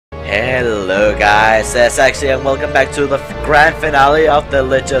Hello guys, that's actually and welcome back to the grand finale of the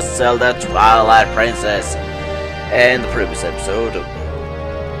Legend of Zelda Twilight Princess. And the previous episode,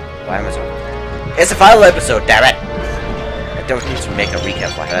 why am I talking? It's the final episode, damn it! I don't need to make a recap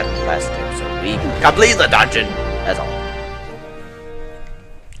for that last episode. We complete the dungeon, that's all.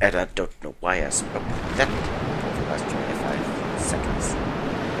 And I don't know why I spoke that for the last 25 seconds.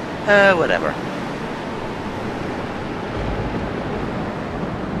 Whatever.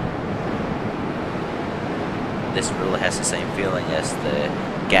 This really has the same feeling as the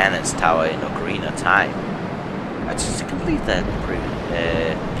Ganon's Tower in Ocarina of Time. I just completed that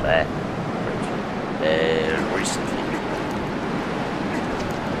recently.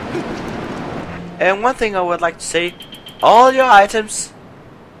 And one thing I would like to say, all your items,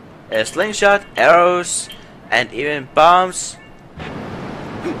 slingshot, arrows, and even bombs,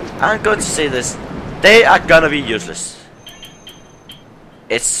 I'm going to say this, they are gonna be useless.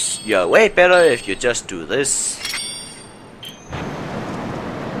 It's way better if you just do this.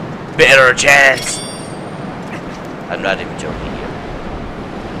 Better chance! I'm not even joking here.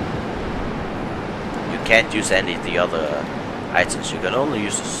 You can't use any of the other items. You can only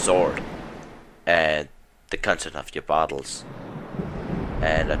use a sword and the content of your bottles.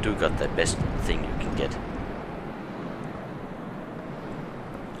 And I do got the best thing you can get.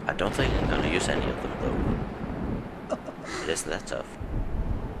 I don't think I'm gonna use any of them though. It isn't that tough.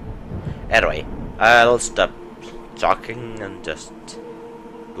 Anyway, I'll stop talking and just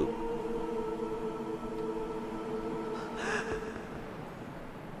boop.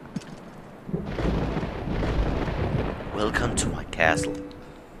 Welcome to my castle.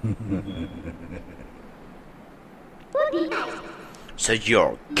 So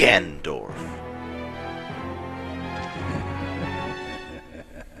you're Gandorf.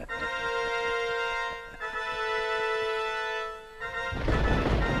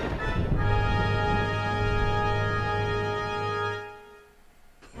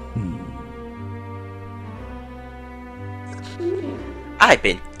 I've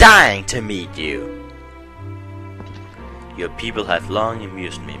been dying to meet you. Your people have long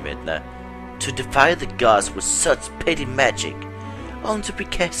amused me, Midna. To defy the gods with such petty magic, only to be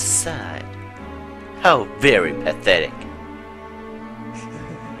cast aside. How very pathetic.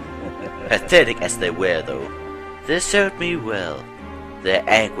 Pathetic as they were, though, they served me well. Their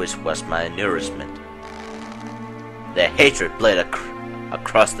anguish was my nourishment. Their hatred bled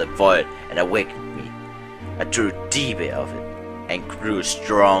across the void and awakened me. I drew deeper of it and grew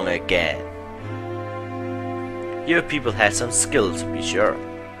strong again. Your people had some skill, to be sure,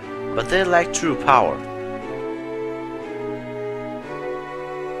 but they lacked true power.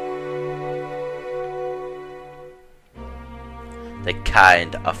 The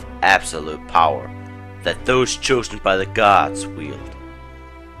kind of absolute power that those chosen by the gods wield.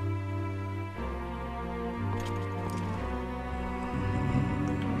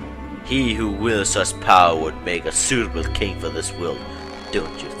 He who wields such power would make a suitable king for this world,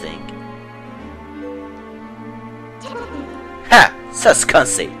 don't you think? Ha! Such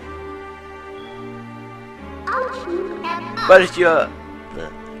conceit! But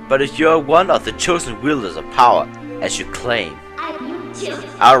if you're one of the chosen wielders of power, as you claim,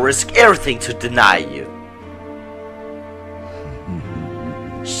 I'll risk everything to deny you.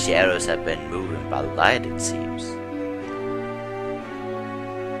 Shadows have been moving by light, it seems.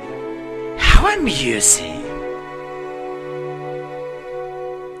 How amusing!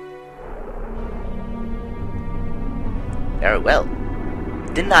 Very well.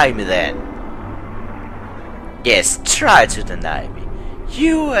 Deny me then. Yes, try to deny me.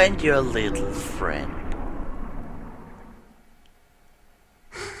 You and your little friend.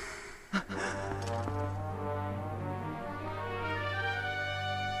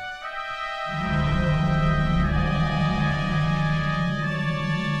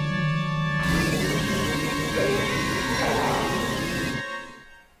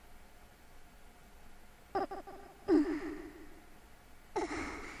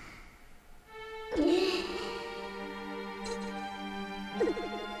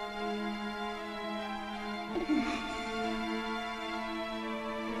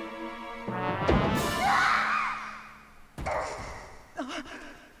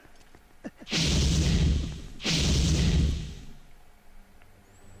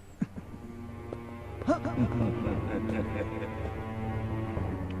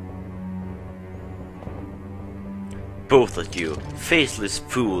 Both of you, faceless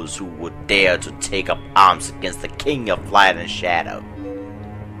fools who would dare to take up arms against the King of Light and Shadow.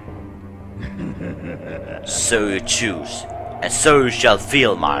 So you choose, and so you shall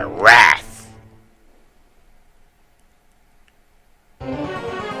feel my wrath.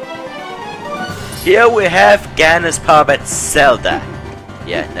 Here we have Ganon's puppet Zelda.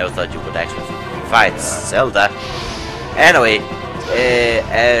 Yeah, never thought you would actually fight Zelda. Anyway,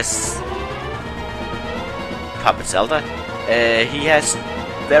 as puppet Zelda, he has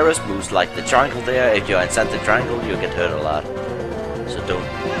various moves like the triangle there. If you're inside the triangle, you get hurt a lot. So don't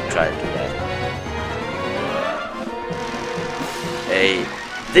try to do that.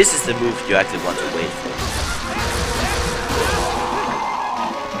 This is the move you actually want to wait for.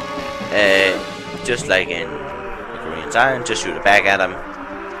 Just like in Korean Time, just shoot it back at him.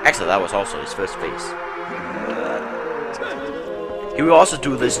 Actually, that was also his first phase. He will also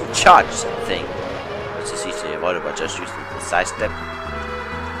do this charge thing, which is easily avoided by just using the side step.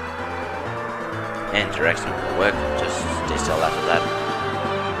 And direction will work, just stay still after that.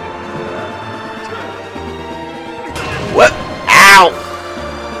 What? Ow!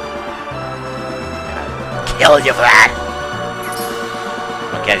 I'll kill you for that!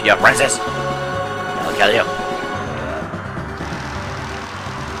 I'll kill you, princess! I'll kill you.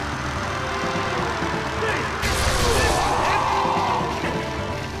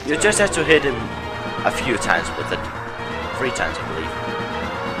 You just have to hit him a few times with it. 3 times, I believe.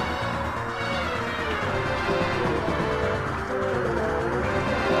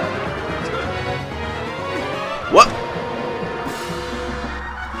 What?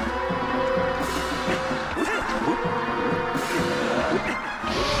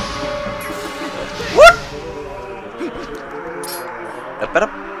 What?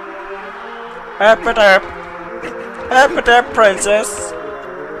 Up it up, princess.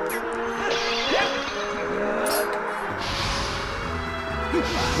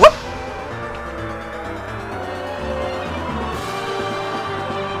 Whoop!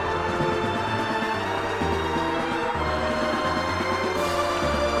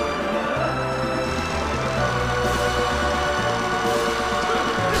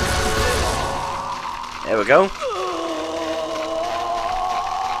 There we go.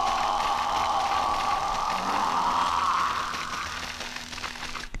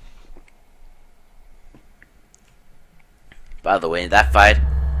 By the way, in that fight,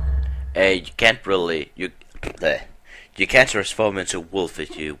 you can't really you can't transform into a wolf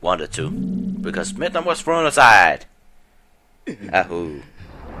if you wanted to, because Midnight was thrown aside. Ahoo!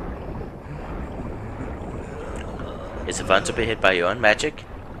 Is it fun to be hit by your own magic?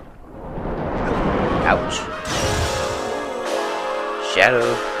 Ouch!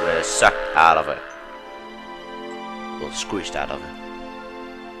 Shadow was sucked out of it. Well, squeezed out of it.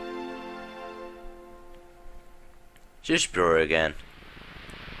 Just pure again.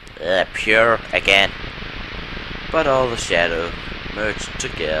 Pure again. But all the shadow merged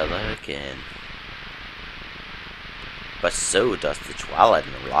together again. But so does the Twilight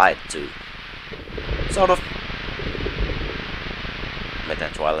and the Light too. Sort of.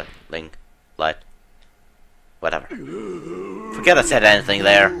 Midnight, Twilight, Link, Light. Whatever. Forget I said anything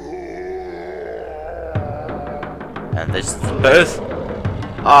there. And this is the birth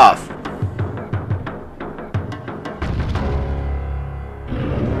of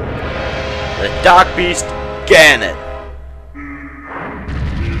the Dark Beast Ganon.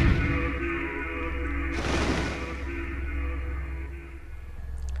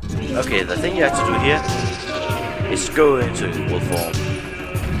 Okay, the thing you have to do here is go into wolf form.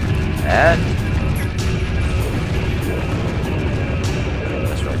 And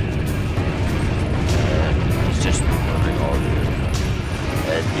that's right. It's just moving all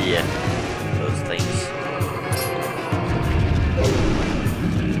those things.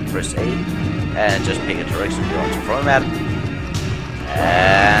 Press A and just pick a direction you want to throw him at.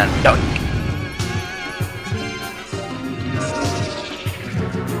 And doink!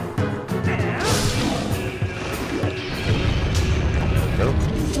 Go.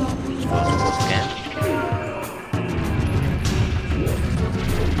 Again.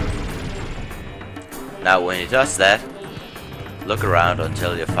 Now when he does that, look around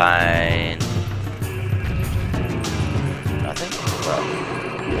until you find nothing. Well,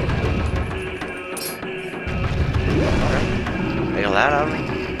 make a loud out of me.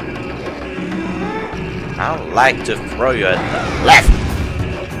 I don't like to throw you at the left,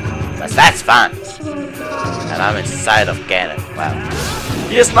 but that's fun. And I'm inside of Ganon. Wow.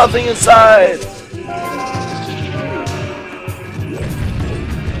 He has nothing inside!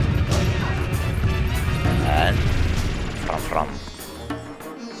 And from.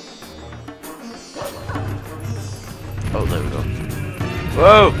 Oh, there we go.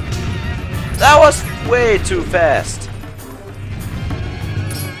 Whoa! That was way too fast.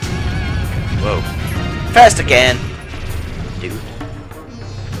 Whoa. Fast again. Dude.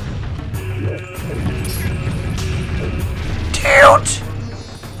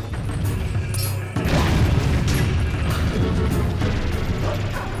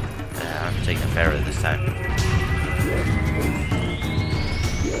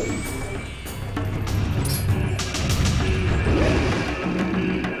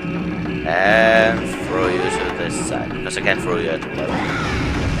 And throw you to this side, because I can't throw you at the bottom.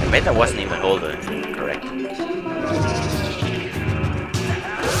 I bet I wasn't even holding correct.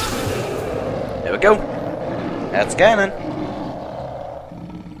 There we go. That's cannon.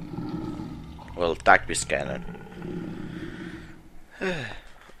 Well, that be cannon.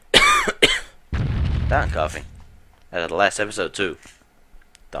 Done coughing. That's the last episode too.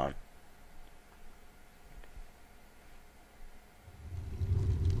 Done.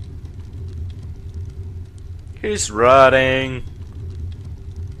 He's rotting.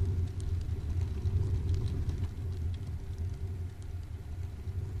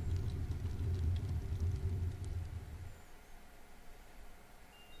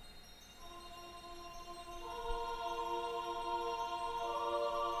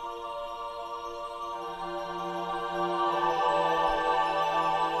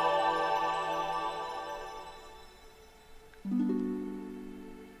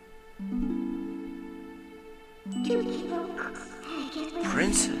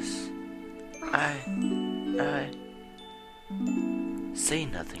 Princess, I say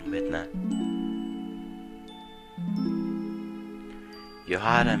nothing, Midna. Your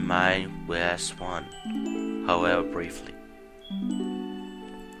heart and mine were as one, however briefly.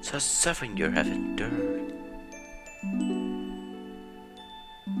 So suffering you have endured.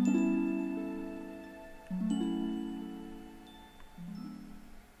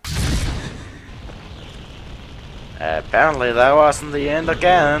 Apparently that wasn't the end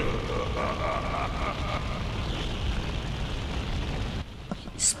again.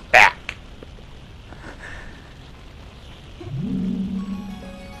 He's back.